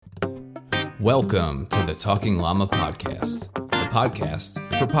Welcome to the Talking Llama Podcast, the podcast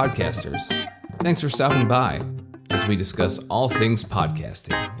for podcasters. Thanks for stopping by as we discuss all things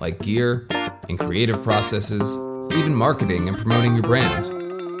podcasting, like gear and creative processes, even marketing and promoting your brand.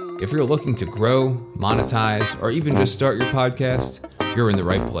 If you're looking to grow, monetize, or even just start your podcast, you're in the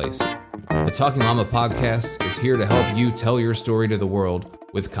right place. The Talking Llama Podcast is here to help you tell your story to the world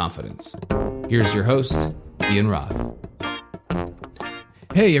with confidence. Here's your host, Ian Roth.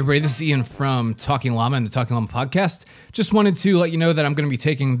 Hey everybody, this is Ian from Talking Llama and the Talking Llama Podcast. Just wanted to let you know that I'm going to be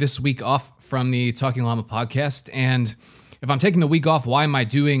taking this week off from the Talking Llama Podcast. And if I'm taking the week off, why am I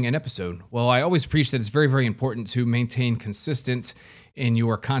doing an episode? Well, I always preach that it's very, very important to maintain consistent in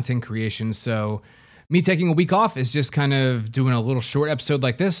your content creation. So me taking a week off is just kind of doing a little short episode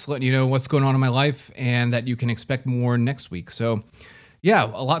like this, letting you know what's going on in my life and that you can expect more next week. So yeah,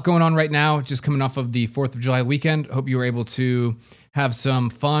 a lot going on right now, just coming off of the 4th of July weekend. Hope you were able to have some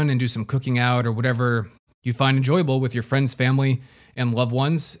fun and do some cooking out or whatever you find enjoyable with your friends, family, and loved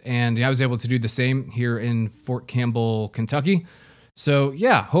ones. And I was able to do the same here in Fort Campbell, Kentucky. So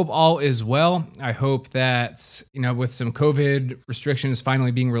yeah, hope all is well. I hope that, with some COVID restrictions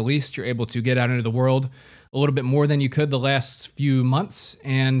finally being released, you're able to get out into the world a little bit more than you could the last few months.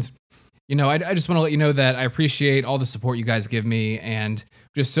 And I just want to let you know that I appreciate all the support you guys give me and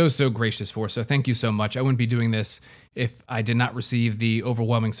just so gracious for. So thank you so much. I wouldn't be doing this if I did not receive the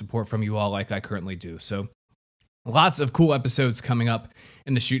overwhelming support from you all like I currently do. So lots of cool episodes coming up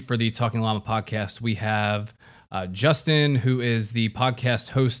in the shoot for the Talking Llama Podcast. We have Justin, who is the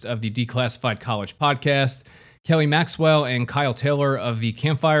podcast host of the Declassified College Podcast, Kelly Maxwell and Kyle Taylor of the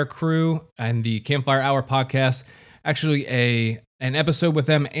Campfire Crew and the Campfire Hour Podcast. Actually, an episode with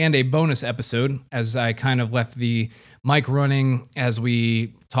them and a bonus episode as I kind of left the mic running as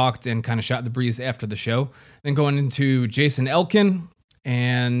we talked and kind of shot the breeze after the show. Then going into Jason Elkin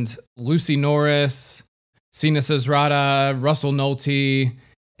and Lucy Norris, Sina Sazrada, Russell Nolte,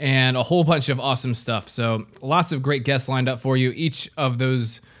 and a whole bunch of awesome stuff. So lots of great guests lined up for you. Each of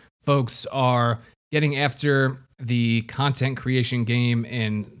those folks are getting after the content creation game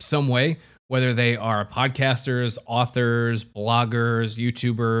in some way, whether they are podcasters, authors, bloggers,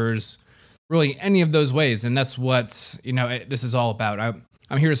 YouTubers, really any of those ways. And that's what, this is all about.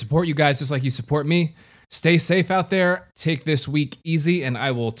 I'm here to support you guys just like you support me. Stay safe out there. Take this week easy, and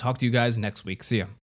I will talk to you guys next week. See ya.